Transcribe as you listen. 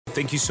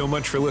Thank you so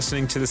much for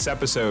listening to this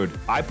episode.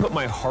 I put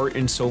my heart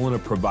and soul into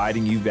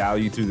providing you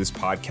value through this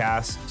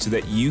podcast so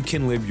that you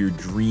can live your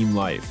dream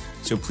life.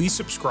 So please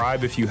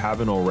subscribe if you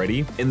haven't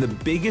already. And the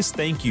biggest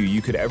thank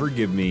you could ever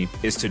give me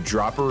is to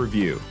drop a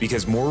review,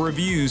 because more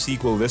reviews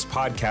equal this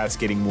podcast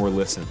getting more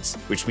listens,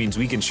 which means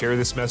we can share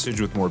this message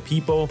with more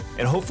people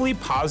and hopefully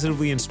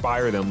positively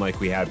inspire them like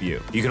we have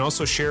you. You can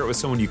also share it with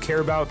someone you care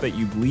about that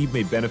you believe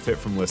may benefit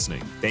from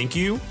listening. Thank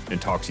you, and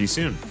talk to you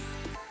soon.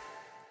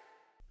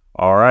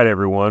 All right,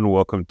 everyone.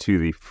 Welcome to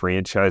the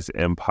Franchise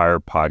Empire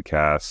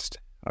podcast.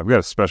 I've got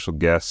a special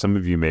guest. Some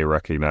of you may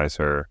recognize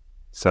her,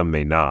 some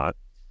may not.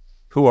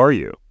 Who are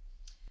you?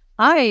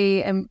 I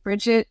am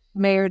Bridget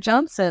Mayer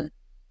Johnson.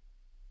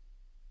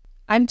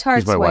 I'm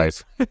Tark's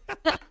wife.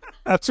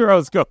 That's where I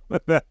was going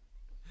with that.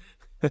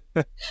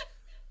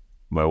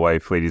 My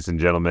wife, ladies and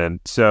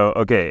gentlemen. So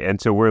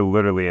we're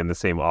literally in the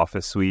same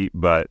office suite,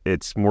 but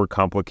it's more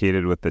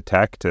complicated with the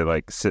tech to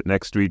like sit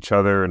next to each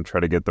other and try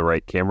to get the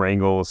right camera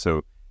angle.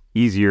 So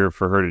easier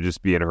for her to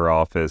just be in her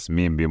office,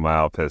 me and be in my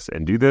office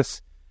and do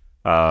this.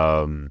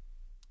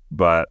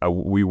 But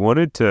we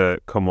wanted to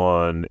come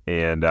on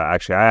and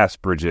actually I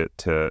asked Bridget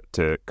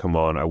to come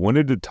on. I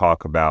wanted to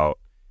talk about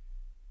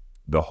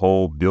the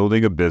whole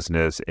building a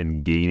business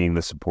and gaining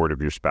the support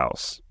of your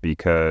spouse,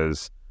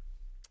 because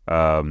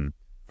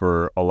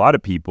for a lot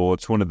of people,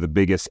 it's one of the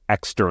biggest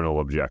external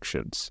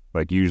objections.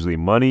 Like usually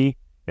money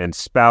and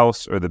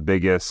spouse are the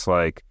biggest,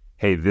 like,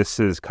 hey, this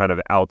is kind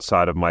of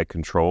outside of my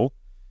control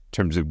in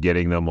terms of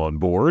getting them on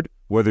board,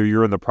 whether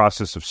you're in the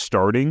process of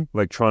starting,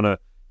 like trying to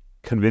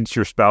convince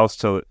your spouse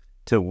to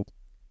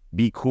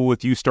be cool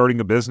with you starting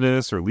a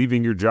business or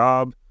leaving your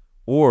job,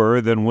 or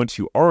then once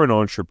you are an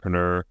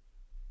entrepreneur,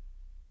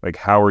 like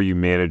how are you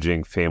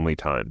managing family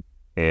time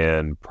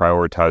and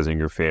prioritizing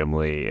your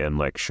family and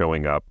like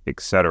showing up,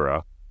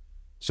 etc.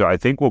 So I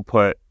think we'll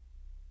put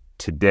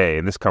today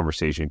in this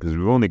conversation, because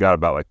we've only got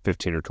about like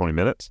 15 or 20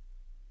 minutes,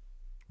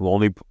 we'll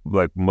only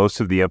like most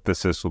of the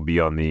emphasis will be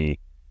on the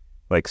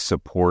like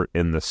support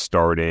in the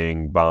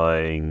starting,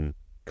 buying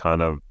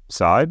kind of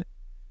side.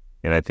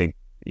 And I think,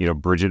 you know,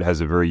 Bridget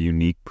has a very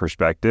unique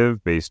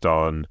perspective based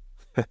on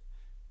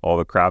all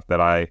the crap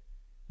that I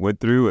went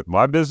through with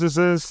my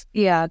businesses.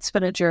 Yeah, it's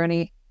been a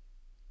journey.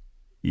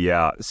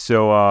 Yeah.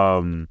 So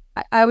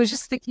I was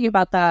just thinking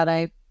about that.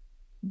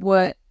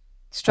 Hold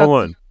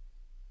on.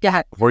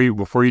 Yeah. Before you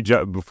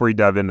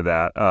dive into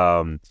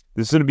that,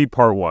 this is going to be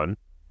part one,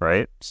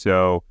 right?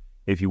 So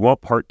if you want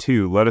part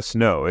two, let us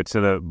know. It's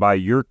by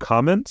your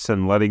comments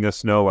and letting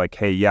us know, like,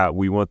 hey, yeah,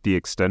 we want the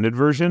extended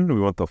version. We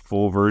want the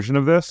full version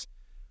of this.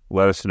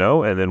 Let us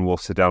know, and then we'll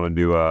sit down and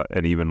do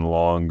an even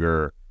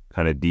longer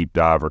kind of deep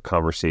dive or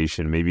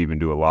conversation, maybe even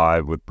do a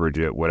live with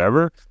Bridget,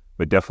 whatever.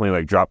 But definitely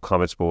like drop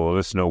comments below. Let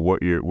us know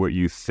what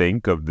you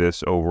think of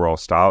this overall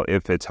style,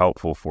 if it's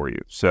helpful for you.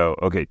 So,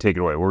 okay, take it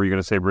away. What were you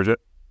going to say,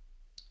 Bridget?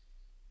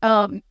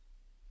 If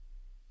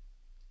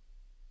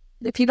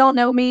you don't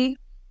know me,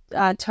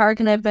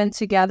 Tark and I have been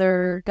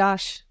together,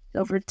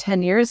 over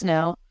 10 years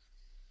now.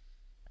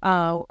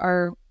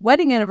 Our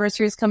wedding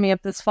anniversary is coming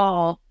up this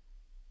fall.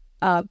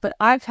 But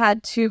I've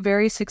had two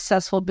very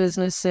successful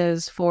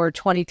businesses for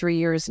 23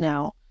 years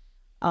now.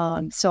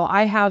 So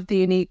I have the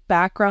unique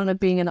background of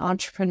being an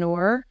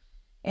entrepreneur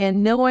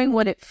and knowing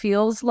what it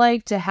feels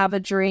like to have a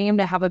dream,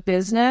 to have a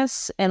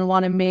business and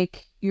want to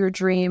make your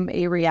dream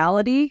a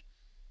reality.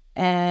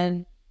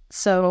 And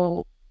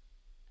so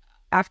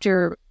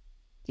after,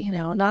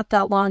 not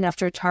that long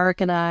after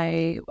Tark and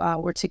I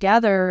were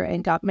together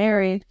and got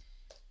married,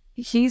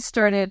 he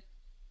started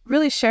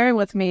really sharing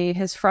with me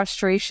his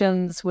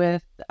frustrations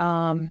with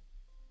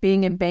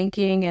being in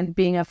banking and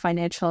being a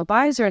financial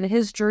advisor. And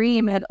his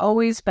dream had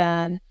always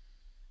been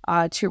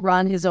to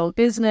run his own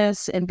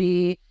business and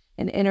be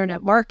in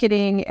internet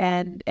marketing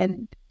and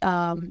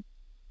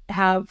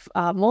have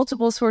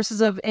multiple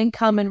sources of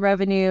income and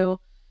revenue.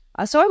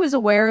 So I was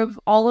aware of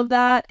all of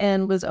that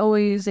and was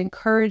always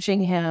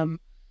encouraging him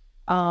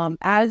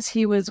as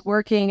he was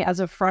working as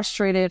a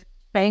frustrated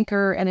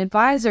banker and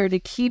advisor to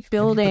keep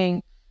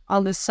building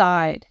on the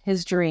side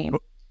his dream.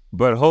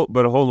 But hold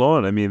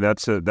on. I mean,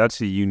 that's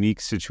a unique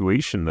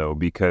situation though,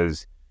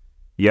 because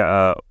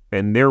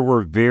and there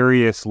were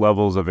various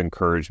levels of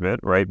encouragement,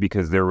 right?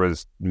 Because there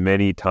was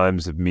many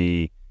times of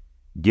me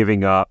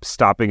giving up,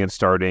 stopping and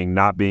starting,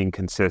 not being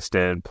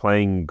consistent,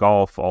 playing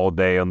golf all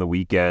day on the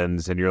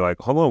weekends, and you're like,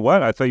 hold on,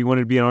 what? I thought you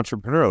wanted to be an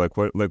entrepreneur. Like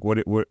what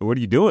are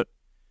you doing?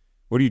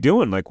 What are you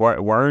doing? Like why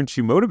aren't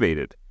you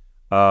motivated?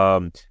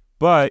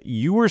 But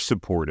you were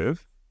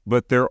supportive.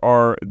 But there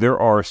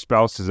are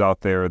spouses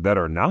out there that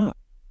are not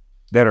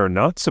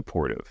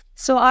supportive.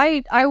 So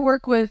I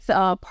work with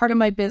part of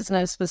my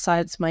business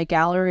besides my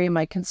gallery,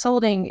 my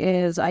consulting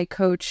is I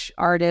coach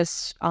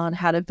artists on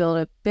how to build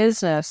a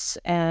business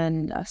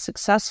and a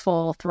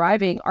successful,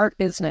 thriving art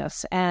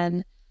business.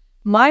 And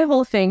my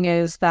whole thing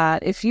is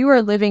that if you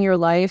are living your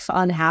life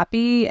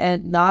unhappy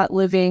and not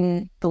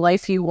living the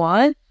life you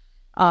want,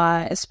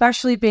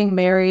 especially being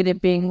married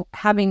and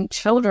having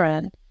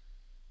children,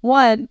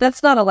 one,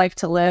 that's not a life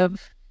to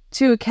live.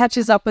 Two, it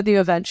catches up with you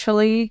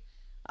eventually.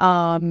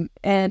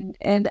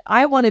 And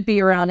I want to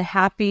be around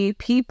happy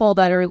people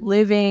that are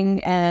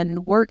living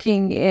and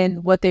working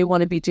in what they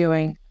want to be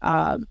doing.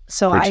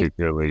 So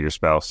Particularly your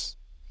spouse.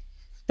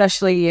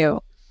 Especially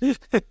you.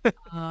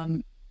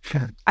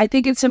 I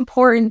think it's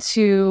important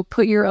to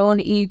put your own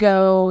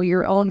ego,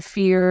 your own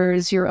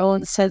fears, your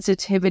own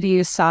sensitivity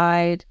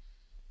aside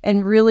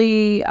and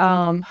really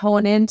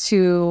hone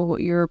into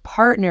your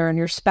partner and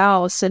your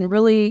spouse and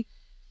really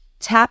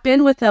tap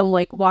in with them.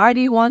 Like, why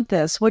do you want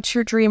this? What's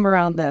your dream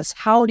around this?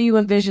 How do you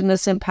envision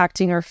this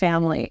impacting our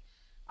family?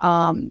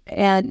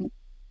 And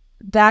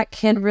that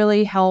can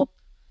really help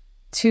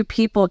two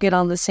people get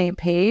on the same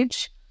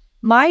page.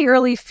 My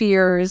early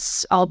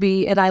fears,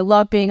 and I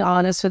love being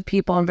honest with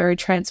people. I'm very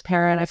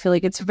transparent. I feel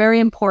like it's very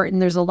important.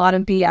 There's a lot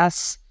of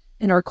BS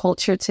in our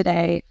culture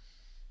today.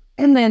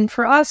 And then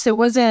for us, it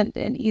wasn't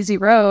an easy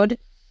road.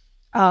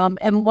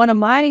 And one of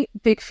my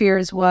big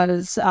fears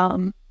was,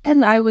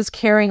 and I was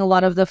carrying a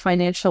lot of the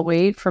financial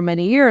weight for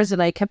many years.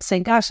 And I kept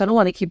saying, gosh, I don't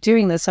want to keep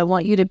doing this. I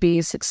want you to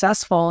be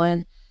successful.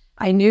 And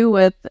I knew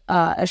with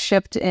a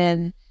shift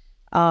in,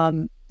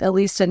 at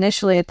least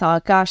initially, I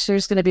thought, gosh,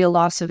 there's going to be a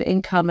loss of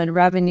income and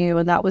revenue.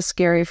 And that was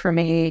scary for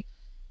me.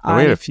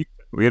 We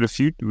had a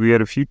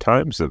few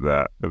times of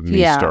that, of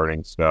me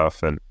starting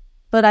stuff.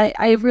 But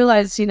I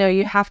realized,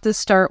 you have to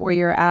start where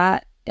you're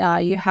at.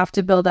 You have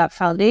to build that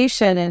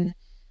foundation. And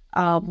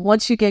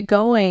once you get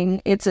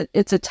going, it's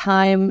a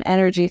time,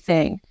 energy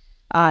thing.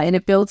 And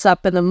it builds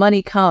up and the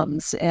money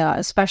comes,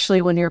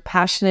 especially when you're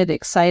passionate,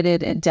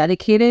 excited, and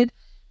dedicated.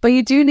 But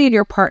you do need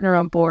your partner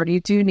on board. You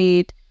do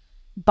need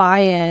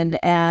buy-in.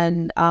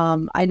 And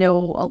I know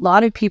a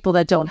lot of people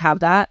that don't have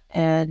that.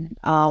 And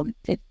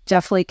it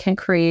definitely can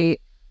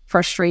create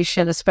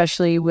frustration,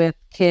 especially with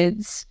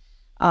kids.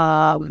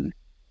 And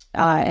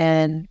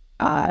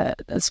a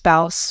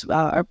spouse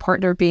or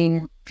partner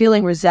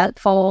feeling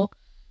resentful.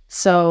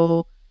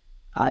 So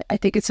I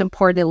think it's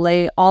important to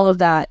lay all of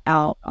that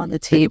out on the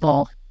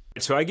table.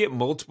 So I get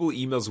multiple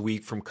emails a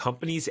week from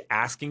companies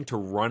asking to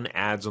run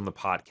ads on the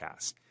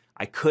podcast.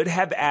 I could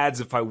have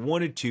ads if I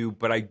wanted to,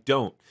 but I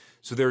don't.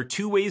 So there are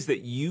two ways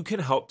that you can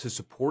help to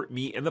support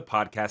me and the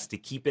podcast to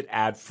keep it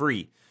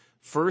ad-free.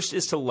 First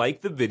is to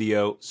like the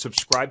video,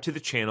 subscribe to the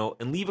channel,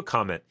 and leave a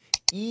comment.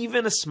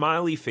 Even a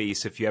smiley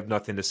face if you have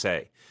nothing to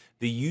say.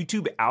 The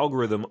YouTube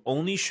algorithm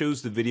only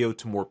shows the video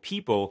to more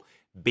people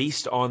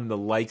based on the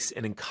likes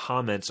and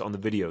comments on the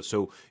video.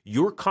 So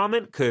your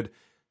comment could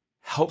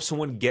help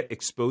someone get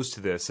exposed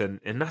to this, and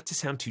not to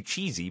sound too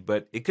cheesy,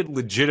 but it could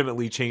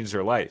legitimately change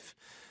their life.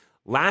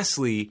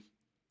 Lastly,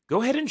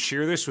 go ahead and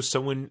share this with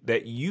someone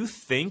that you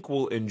think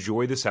will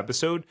enjoy this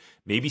episode.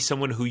 Maybe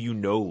someone who you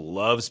know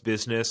loves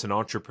business and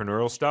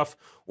entrepreneurial stuff,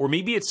 or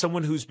maybe it's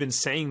someone who's been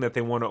saying that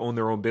they want to own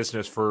their own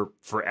business for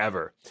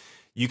forever.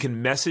 You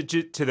can message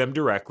it to them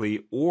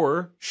directly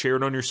or share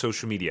it on your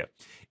social media.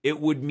 It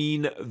would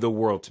mean the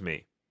world to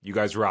me. You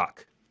guys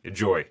rock.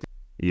 Enjoy.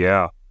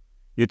 Yeah,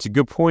 it's a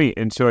good point.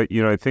 And so,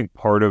 I think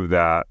part of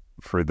that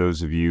for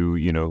those of you,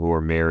 who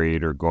are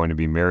married or going to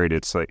be married,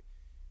 it's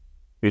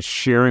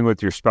sharing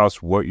with your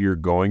spouse what you're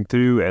going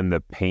through and the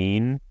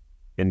pain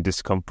and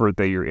discomfort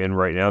that you're in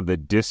right now, the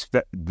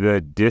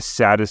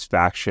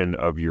dissatisfaction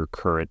of your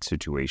current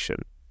situation,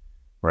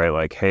 right?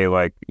 Like, hey,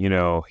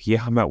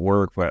 I'm at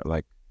work, but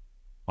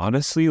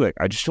honestly,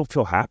 I just don't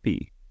feel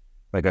happy.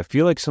 I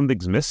feel like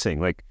something's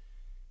missing.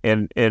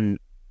 And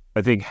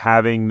I think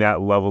having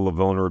that level of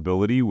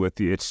vulnerability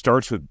it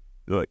starts with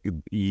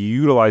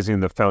utilizing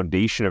the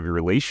foundation of your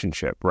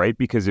relationship, right?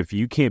 Because if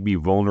you can't be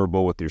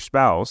vulnerable with your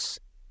spouse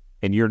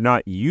and you're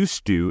not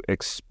used to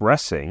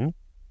expressing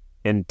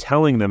and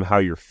telling them how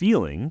you're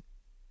feeling,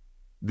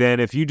 then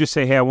if you just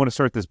say, hey, I want to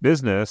start this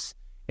business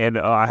and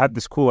I have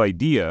this cool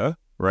idea,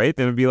 right?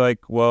 Then it'd be like,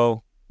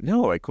 well,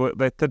 no,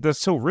 that's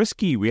so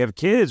risky. We have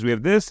kids, we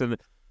have this.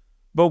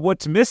 But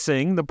what's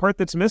missing, the part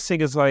that's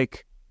missing is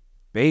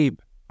babe,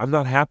 I'm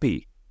not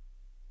happy.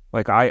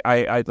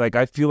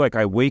 I feel like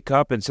I wake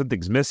up and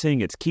something's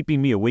missing. It's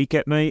keeping me awake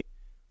at night.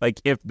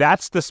 If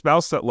that's the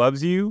spouse that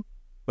loves you,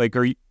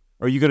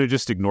 are you going to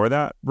just ignore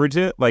that,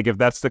 Bridget? If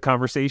that's the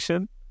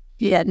conversation?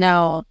 Yeah,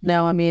 no.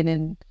 I mean,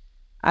 and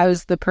I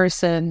was the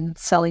person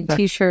selling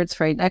T-shirts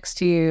right next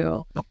to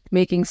you,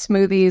 making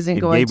smoothies and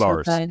going to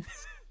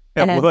events.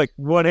 At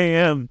 1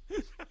 a.m.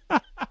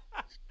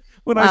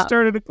 when I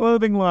started a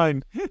clothing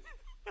line.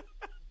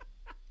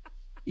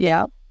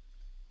 Yeah.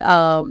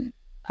 I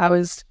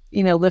was,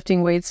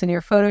 lifting weights in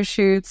your photo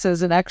shoots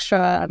as an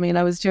extra. I mean,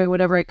 I was doing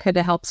whatever I could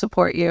to help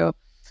support you.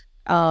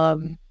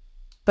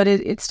 But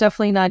it's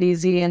definitely not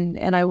easy.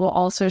 And I will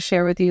also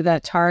share with you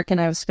that Tarek and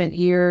I have spent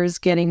years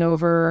getting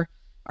over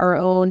our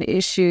own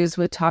issues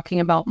with talking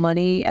about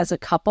money as a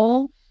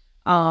couple.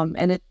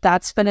 And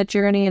that's been a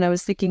journey. And I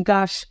was thinking,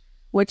 gosh,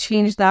 what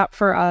changed that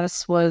for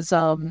us was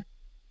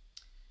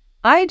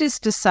I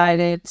just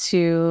decided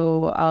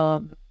to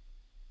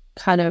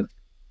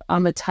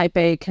I'm a type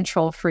A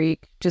control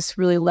freak, just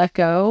really let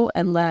go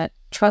and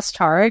trust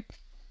Tarek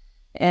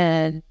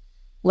and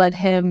let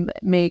him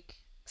make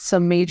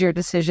some major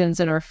decisions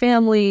in our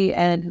family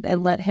and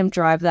let him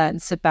drive that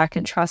and sit back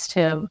and trust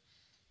him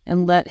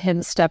and let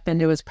him step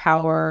into his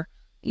power,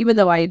 even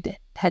though I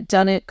had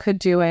done it, could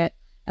do it.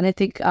 And I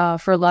think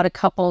for a lot of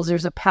couples,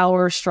 there's a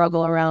power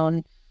struggle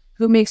around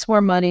who makes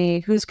more money,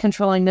 who's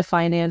controlling the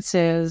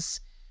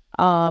finances,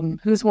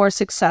 who's more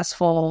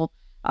successful.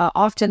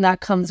 Often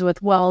that comes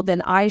with, well,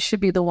 then I should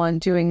be the one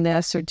doing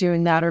this or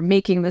doing that or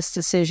making this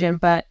decision.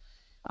 But,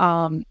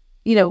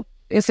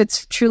 if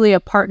it's truly a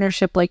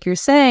partnership, like you're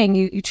saying,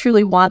 you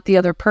truly want the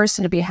other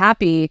person to be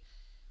happy.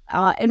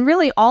 And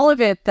really all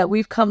of it that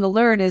we've come to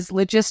learn is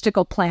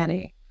logistical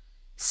planning.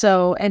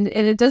 So, and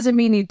it doesn't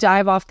mean you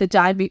dive off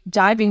the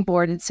diving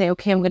board and say,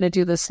 okay, I'm going to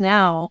do this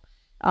now.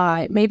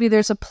 Maybe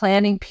there's a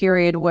planning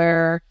period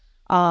where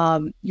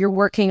you're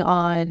working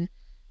on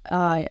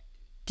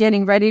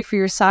getting ready for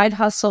your side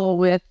hustle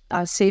with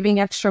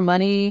saving extra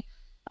money,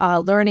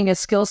 learning a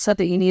skill set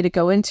that you need to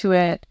go into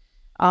it.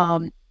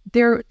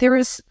 There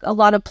is a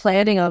lot of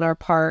planning on our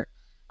part.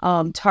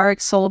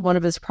 Tarek sold one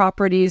of his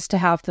properties to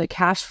have the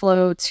cash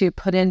flow to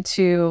put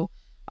into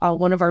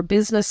one of our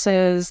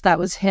businesses. That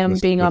was him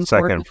being on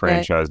board. The second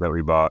franchise that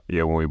we bought,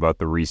 when we bought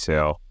the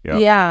resale.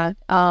 Yeah.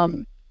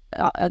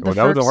 That was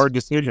a hard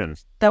decision.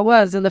 That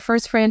was. In the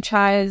first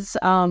franchise,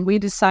 we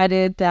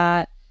decided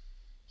that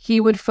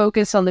he would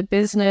focus on the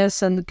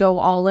business and go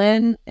all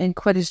in and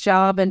quit his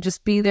job and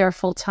just be there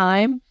full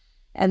time.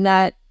 And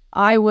that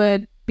I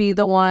would be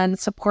the one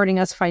supporting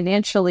us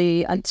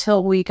financially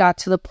until we got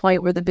to the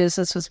point where the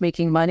business was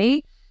making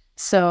money.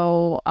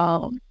 So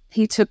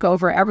he took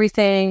over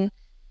everything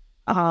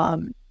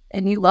and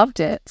he loved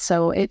it.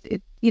 So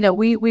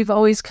we've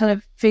always kind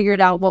of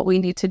figured out what we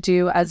need to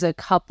do as a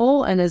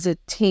couple and as a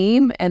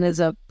team and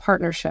as a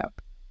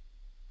partnership.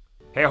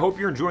 Hey, I hope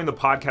you're enjoying the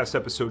podcast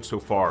episode so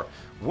far.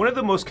 One of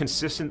the most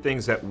consistent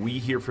things that we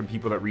hear from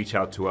people that reach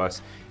out to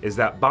us is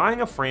that buying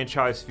a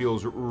franchise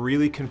feels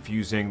really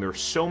confusing. There's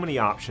so many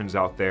options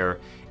out there.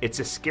 It's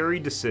a scary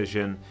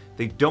decision.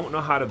 They don't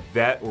know how to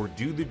vet or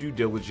do the due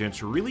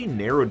diligence or really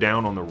narrow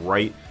down on the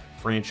right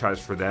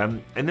franchise for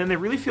them, and then they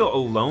really feel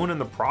alone in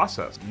the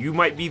process. You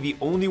might be the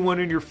only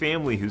one in your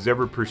family who's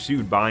ever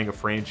pursued buying a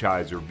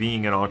franchise or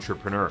being an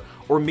entrepreneur,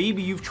 or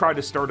maybe you've tried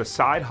to start a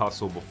side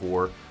hustle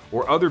before,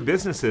 or other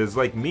businesses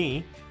like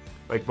me.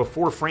 Like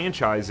before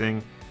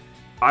franchising,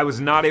 I was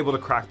not able to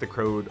crack the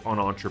code on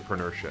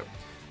entrepreneurship.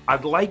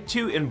 I'd like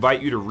to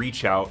invite you to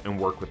reach out and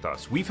work with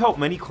us. We've helped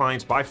many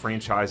clients buy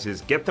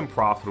franchises, get them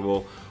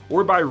profitable,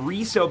 or buy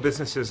resale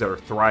businesses that are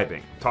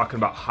thriving. I'm talking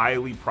about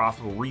highly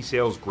profitable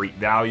resales, great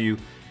value.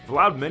 We've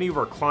allowed many of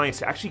our clients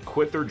to actually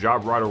quit their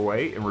job right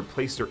away and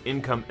replace their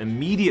income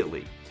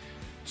immediately.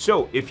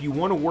 So if you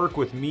want to work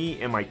with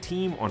me and my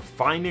team on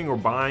finding or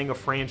buying a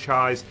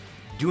franchise,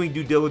 doing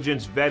due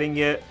diligence, vetting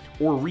it,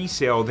 or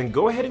resale, then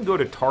go ahead and go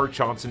to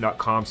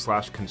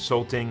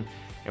tarekjohnson.com/consulting,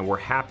 and we're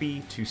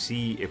happy to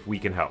see if we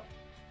can help.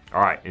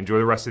 All right, enjoy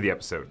the rest of the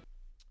episode.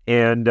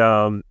 And,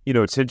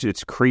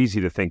 it's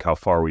crazy to think how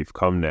far we've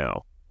come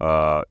now.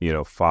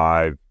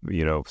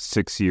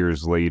 6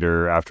 years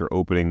later after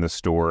opening the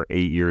store,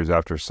 8 years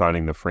after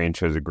signing the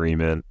franchise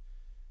agreement,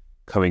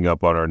 coming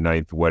up on our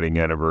 9th wedding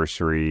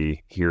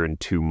anniversary here in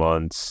 2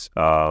 months.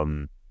 Our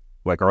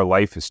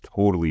life is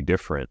totally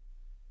different.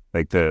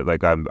 I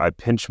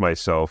pinch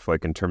myself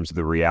in terms of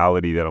the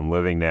reality that I'm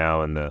living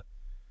now and the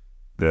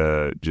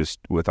just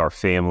with our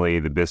family,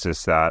 the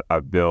business that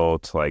I've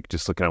built,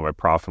 just looking at my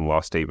profit and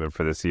loss statement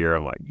for this year,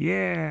 I'm like,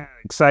 yeah,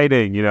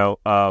 exciting,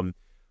 but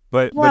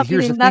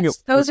here's the thing.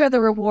 Those are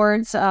the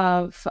rewards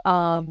of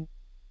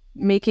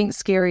making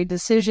scary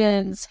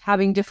decisions,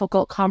 having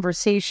difficult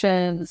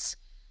conversations,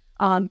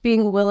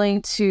 being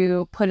willing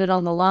to put it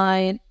on the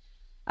line.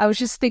 I was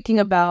just thinking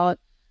about,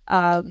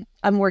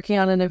 I'm working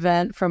on an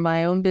event for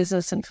my own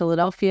business in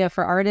Philadelphia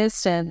for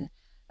artists. And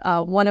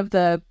one of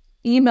the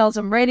emails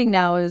I'm writing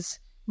now is,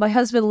 my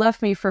husband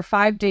left me for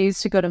 5 days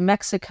to go to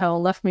Mexico,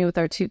 left me with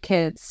our 2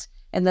 kids.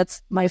 And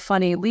that's my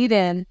funny lead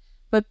in.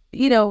 But,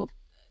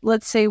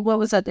 let's say, what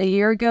was that, a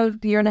year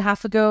and a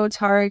half ago,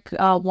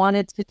 Tarek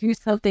wanted to do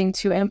something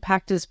to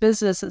impact his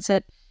business and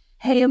said,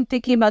 hey, I'm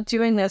thinking about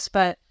doing this.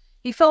 But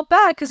he felt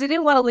bad because he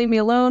didn't want to leave me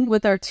alone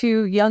with our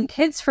 2 young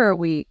kids for a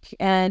week.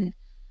 And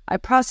I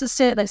processed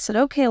it and I said,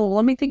 okay, well,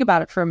 let me think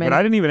about it for a minute. But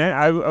I didn't even,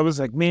 I was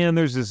like, man,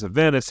 there's this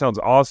event. It sounds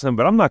awesome,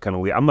 but I'm not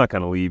going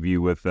to leave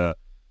you with,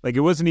 it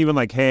wasn't even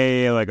like,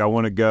 hey, I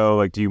want to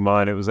go. Do you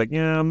mind? It was like,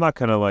 yeah, I'm not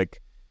going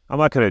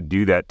to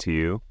do that to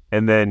you.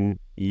 And then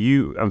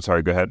I'm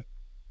sorry, go ahead.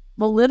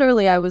 Well,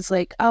 literally, I was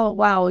like, oh,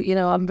 wow,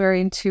 I'm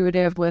very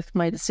intuitive with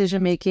my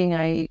decision making.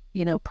 I,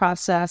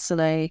 process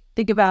and I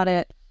think about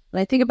it. And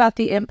I think about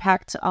the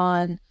impact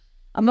I'm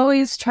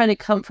always trying to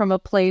come from a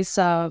place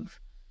of,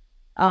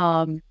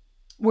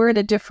 we're in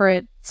a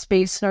different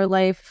space in our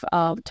life.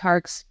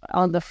 Tarek's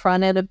on the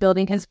front end of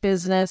building his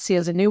business. He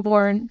has a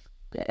newborn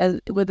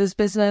with his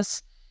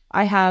business.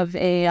 I have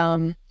a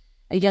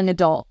young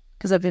adult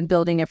because I've been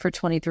building it for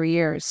 23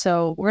 years.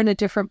 So we're in a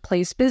different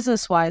place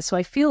business-wise. So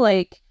I feel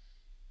like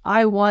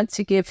I want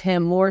to give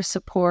him more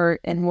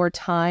support and more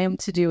time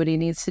to do what he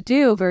needs to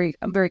do.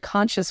 I'm very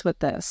conscious with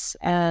this.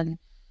 And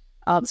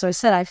so I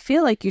said, I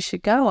feel like you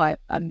should go.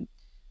 I'm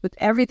with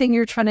everything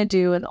you're trying to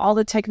do and all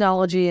the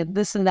technology and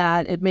this and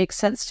that, it makes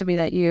sense to me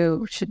that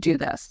you should do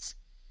this.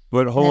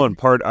 But hold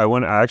on,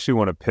 I actually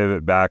want to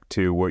pivot back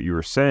to what you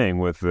were saying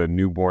with the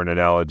newborn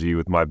analogy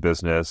with my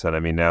business. And I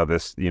mean, now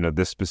this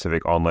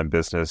specific online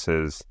business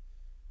is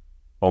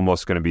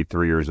almost going to be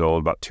 3 years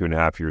old, about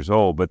 2.5 years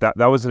old. But that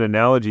was an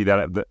analogy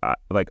that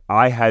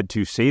I had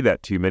to say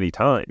that to you many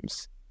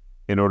times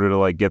in order to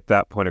like get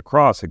that point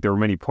across. Like there were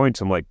many points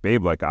I'm like,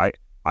 babe, like I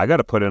got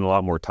to put in a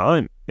lot more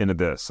time into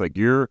this. Like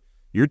you're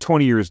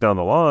 20 years down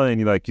the line,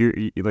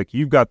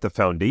 you've got the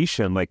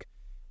foundation, like,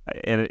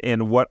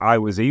 and what I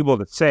was able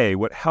to say,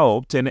 what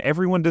helped, and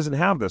everyone doesn't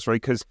have this, right?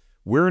 Because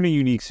we're in a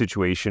unique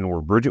situation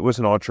where Bridget was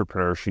an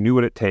entrepreneur. She knew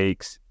what it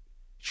takes.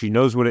 She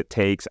knows what it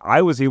takes.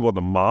 I was able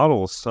to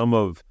model some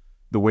of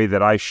the way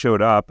that I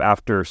showed up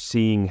after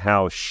seeing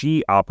how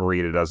she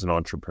operated as an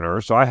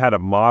entrepreneur. So I had a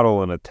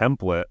model and a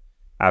template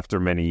after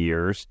many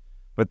years.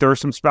 But there are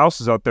some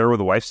spouses out there where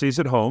the wife stays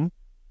at home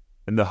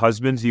and the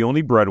husband's the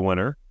only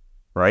breadwinner,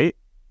 right?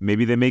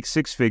 Maybe they make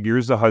 6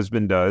 figures, the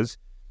husband does,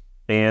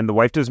 and the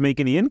wife doesn't make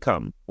any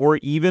income, or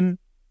even,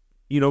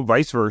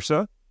 vice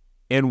versa.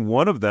 And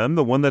one of them,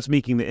 the one that's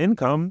making the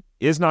income,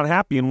 is not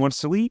happy and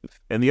wants to leave.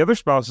 And the other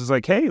spouse is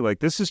like, hey, like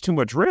this is too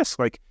much risk.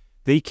 Like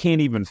they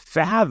can't even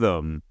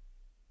fathom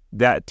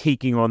that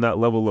taking on that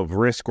level of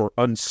risk or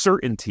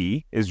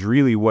uncertainty is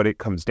really what it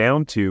comes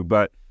down to.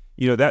 But,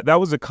 that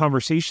was a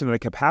conversation that I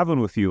kept having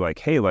with you. Like,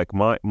 hey, like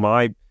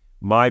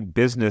my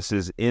business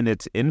is in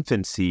its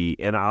infancy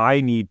and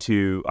I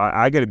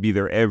got to be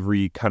there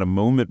every kind of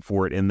moment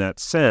for it in that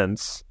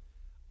sense.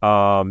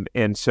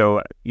 And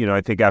so,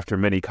 I think after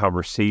many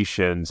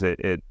conversations,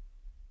 it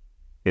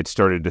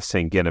started to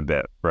sink in a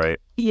bit, right?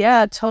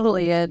 Yeah,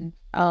 totally. And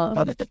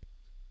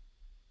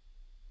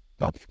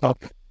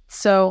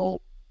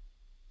so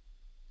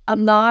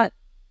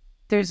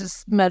there's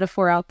this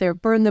metaphor out there,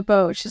 burn the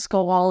boats, just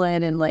go all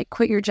in and like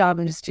quit your job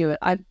and just do it.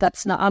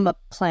 I'm a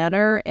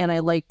planner and I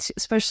like to,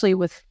 especially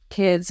with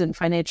kids and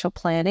financial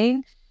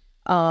planning.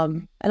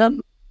 I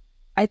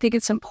think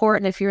it's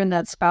important if you're in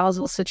that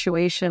spousal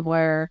situation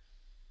where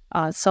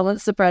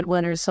someone's the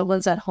breadwinner,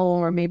 someone's at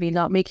home or maybe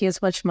not making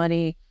as much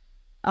money.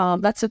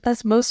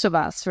 That's most of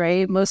us,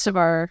 right? Most of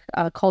our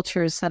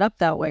culture is set up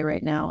that way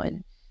right now.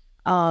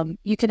 And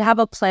you can have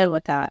a plan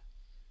with that.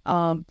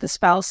 The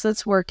spouse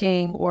that's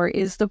working or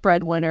is the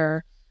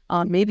breadwinner,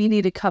 maybe you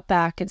need to cut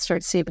back and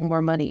start saving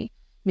more money.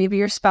 Maybe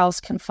your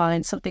spouse can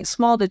find something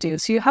small to do.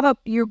 So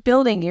you're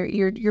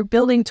building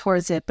building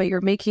towards it, but you're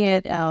making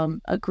it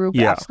a group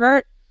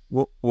effort.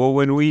 Well,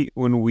 when we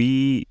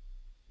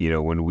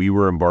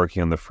were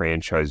embarking on the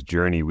franchise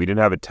journey, we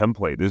didn't have a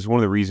template. This is one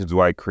of the reasons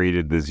why I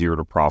created the Zero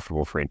to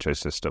Profitable franchise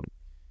system,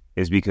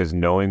 is because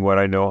knowing what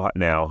I know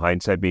now,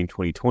 hindsight being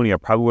 2020, I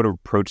probably would have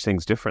approached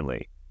things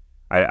differently.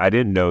 I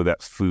didn't know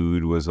that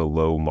food was a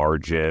low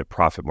margin,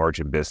 profit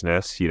margin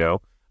business.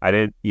 I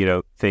didn't,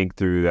 think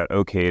through that,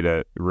 okay,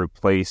 to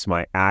replace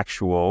my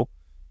actual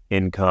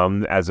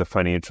income as a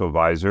financial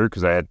advisor,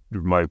 because I had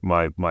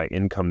my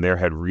income there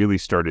had really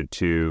started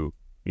to,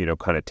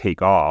 kind of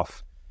take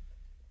off.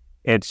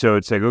 And so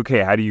it's like, okay,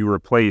 how do you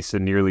replace a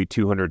nearly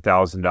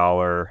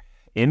 $200,000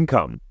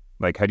 income?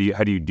 Like, how do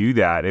you do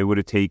that? It would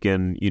have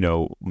taken,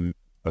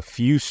 a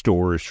few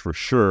stores for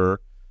sure.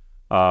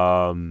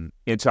 And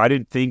so I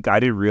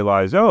didn't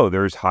realize,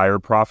 there's higher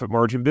profit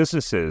margin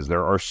businesses.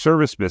 There are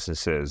service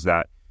businesses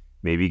that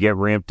maybe get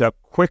ramped up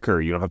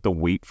quicker. You don't have to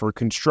wait for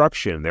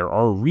construction. There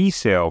are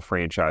resale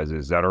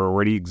franchises that are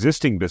already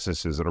existing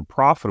businesses that are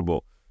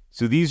profitable.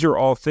 So these are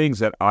all things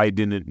that I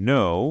didn't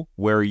know,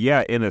 where,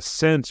 in a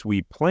sense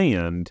we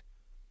planned,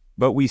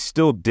 but we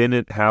still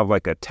didn't have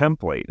like a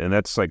template. And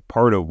that's like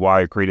part of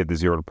why I created the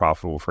Zero to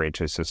Profitable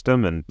franchise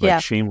system. And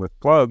shameless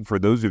plug for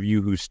those of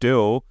you who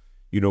still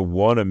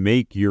want to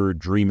make your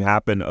dream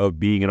happen of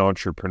being an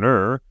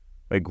entrepreneur,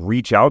 like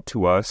reach out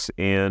to us.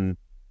 And,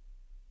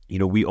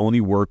 we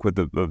only work with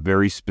a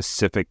very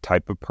specific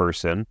type of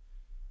person.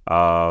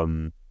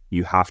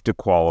 You have to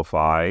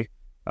qualify,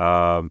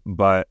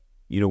 but,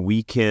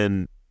 we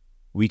can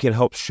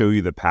help show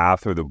you the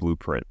path or the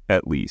blueprint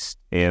at least.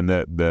 And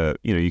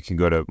you can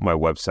go to my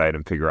website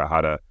and figure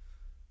out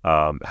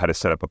how to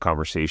set up a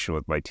conversation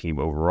with my team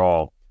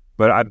overall.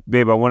 But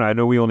babe, I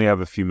know we only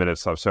have a few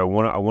minutes left, so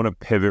I want to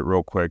pivot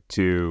real quick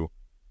to,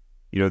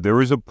 there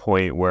was a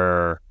point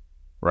where,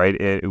 right,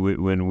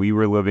 when we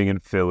were living in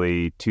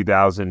Philly,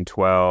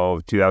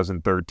 2012,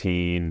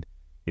 2013,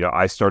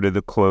 I started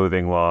the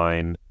clothing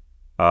line.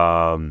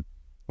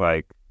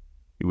 Like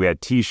we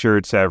had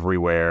T-shirts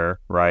everywhere,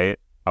 right?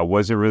 I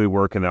wasn't really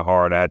working that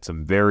hard. I had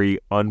some very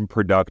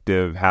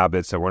unproductive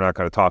habits that we're not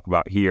going to talk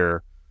about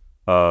here.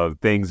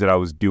 Things that I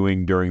was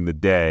doing during the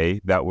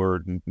day that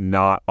were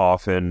not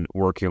often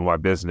working on my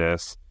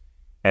business.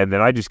 And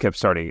then I just kept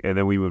starting. And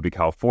then we moved to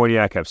California.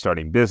 I kept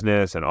starting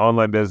business and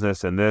online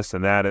business and this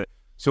and that.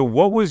 So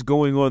what was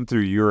going on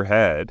through your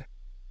head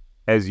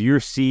as you're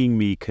seeing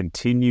me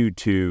continue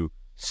to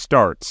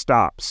start,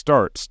 stop,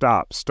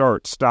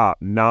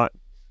 not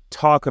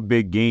talk a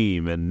big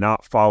game and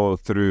not follow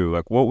through,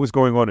 like what was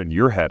going on in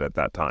your head at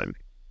that time?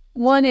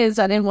 One is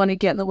I didn't want to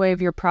get in the way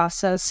of your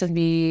process and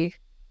be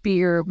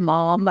your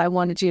mom. I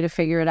wanted you to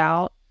figure it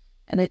out.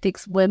 And I think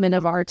women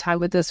of our time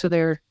with this, with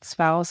their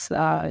spouse,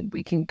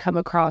 we can come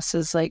across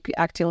as like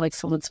acting like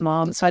someone's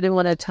mom. So I didn't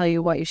want to tell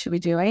you what you should be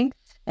doing.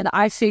 And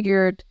I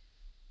figured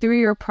through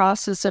your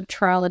process of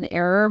trial and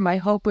error, my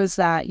hope was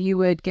that you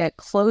would get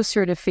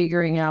closer to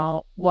figuring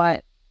out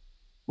what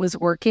was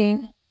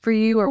working for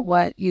you or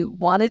what you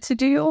wanted to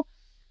do.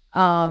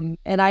 And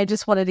I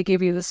just wanted to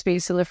give you the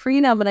space and the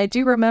freedom. And I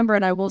do remember,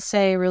 and I will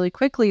say really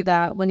quickly,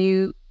 that when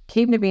you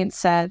came to me and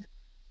said,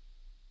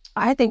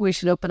 I think we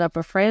should open up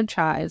a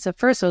franchise. At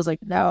first I was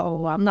like,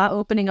 no, I'm not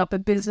opening up a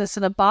business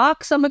in a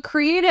box. I'm a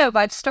creative.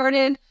 I've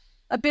started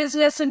a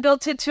business and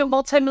built it to a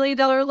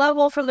multi-million-dollar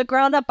level from the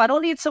ground up. I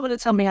don't need someone to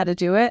tell me how to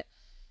do it.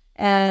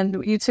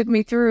 And you took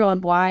me through on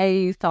why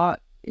you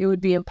thought it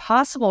would be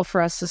impossible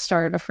for us to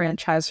start a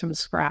franchise from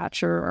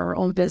scratch or our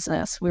own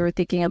business. We were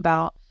thinking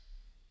about,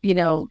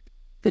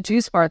 the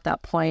juice bar at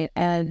that point.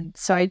 And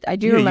so I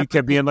do remember. You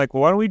kept being like,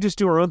 well, why don't we just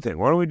do our own thing?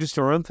 Why don't we just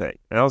do our own thing?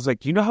 And I was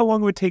like, you know how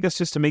long it would take us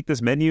just to make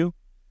this menu?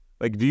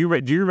 Like, do you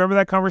remember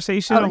that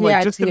conversation? Oh,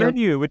 yeah, just the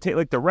menu. It would take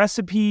like the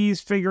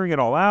recipes, figuring it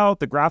all out,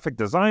 the graphic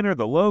designer,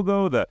 the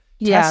logo, the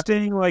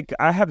testing. Like,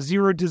 I have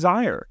zero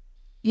desire.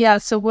 Yeah.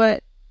 So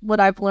what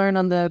I've learned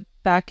on the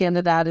back end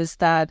of that is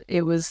that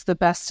it was the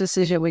best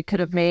decision we could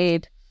have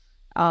made.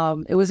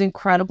 It was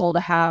incredible to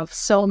have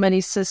so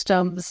many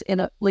systems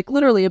in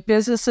literally a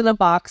business in a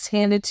box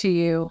handed to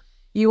you.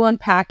 You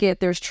unpack it.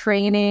 There's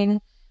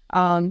training.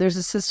 There's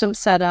a system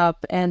set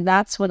up. And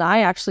that's when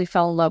I actually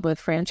fell in love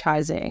with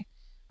franchising.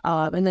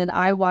 And then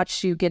I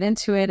watched you get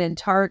into it. And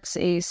Tark's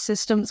a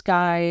systems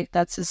guy.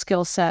 That's his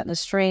skill set and his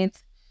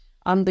strength.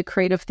 I'm the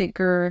creative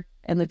thinker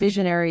and the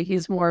visionary.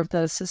 He's more of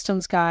the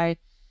systems guy.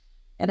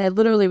 And I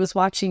literally was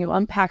watching you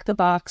unpack the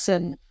box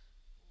and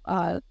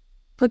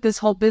put this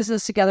whole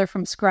business together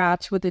from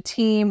scratch with a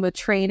team, with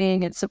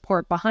training and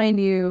support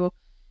behind you.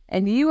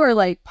 And you were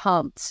like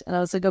pumped. And I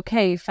was like,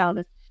 okay,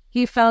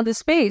 he found his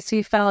space.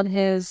 He found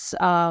his,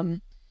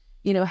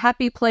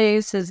 happy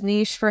place, his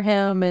niche for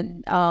him.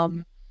 And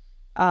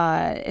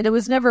it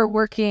was never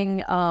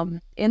working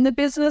in the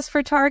business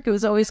for Tark. It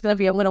was always going to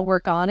be, I'm going to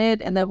work on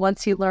it. And then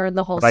once he learned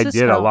the whole system. I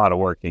did a lot of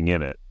working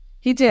in it.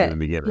 He did. In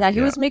the beginning. Yeah,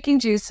 he was making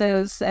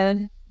juices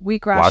and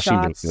wheatgrass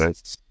shots.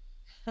 Dishes.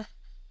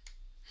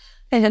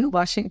 And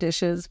washing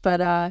dishes.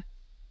 But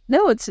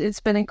no, it's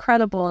been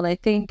incredible. And I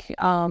think,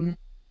 and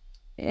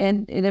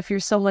if you're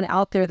someone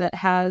out there that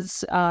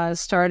has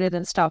started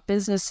and stopped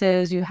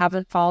businesses, you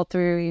haven't followed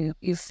through,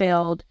 you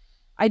failed,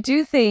 I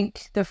do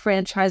think the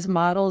franchise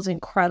model is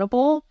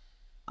incredible.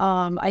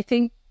 I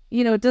think,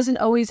 it doesn't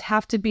always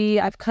have to be,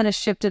 I've kind of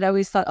shifted. I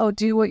always thought,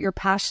 do what you're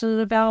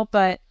passionate about.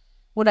 But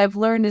what I've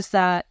learned is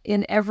that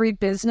in every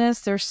business,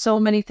 there's so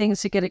many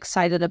things to get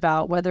excited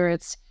about, whether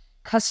it's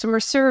customer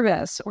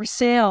service or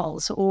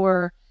sales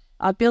or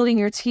building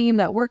your team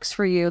that works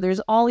for you. There's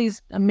all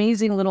these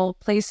amazing little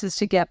places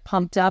to get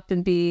pumped up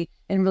and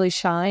really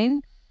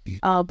shine.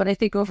 But I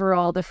think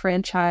overall the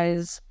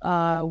franchise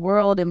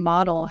world and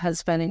model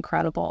has been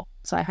incredible.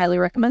 So I highly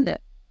recommend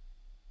it.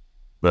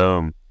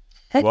 Boom.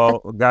 Well,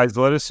 guys,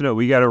 let us know.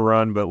 We got to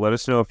run, but let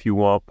us know if you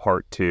want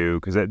part 2,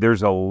 because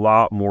there's a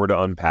lot more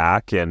to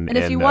unpack. And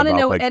if you want to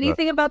know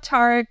anything about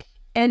Tark,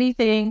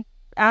 anything,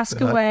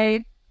 ask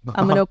away.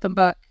 I'm an open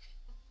book.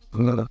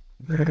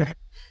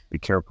 Be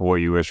careful what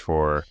you wish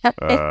for. Have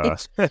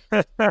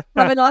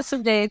an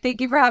awesome day.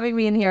 Thank you for having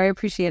me in here. I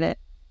appreciate it.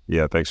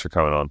 Yeah, thanks for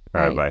coming on.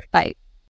 All right, bye. Bye.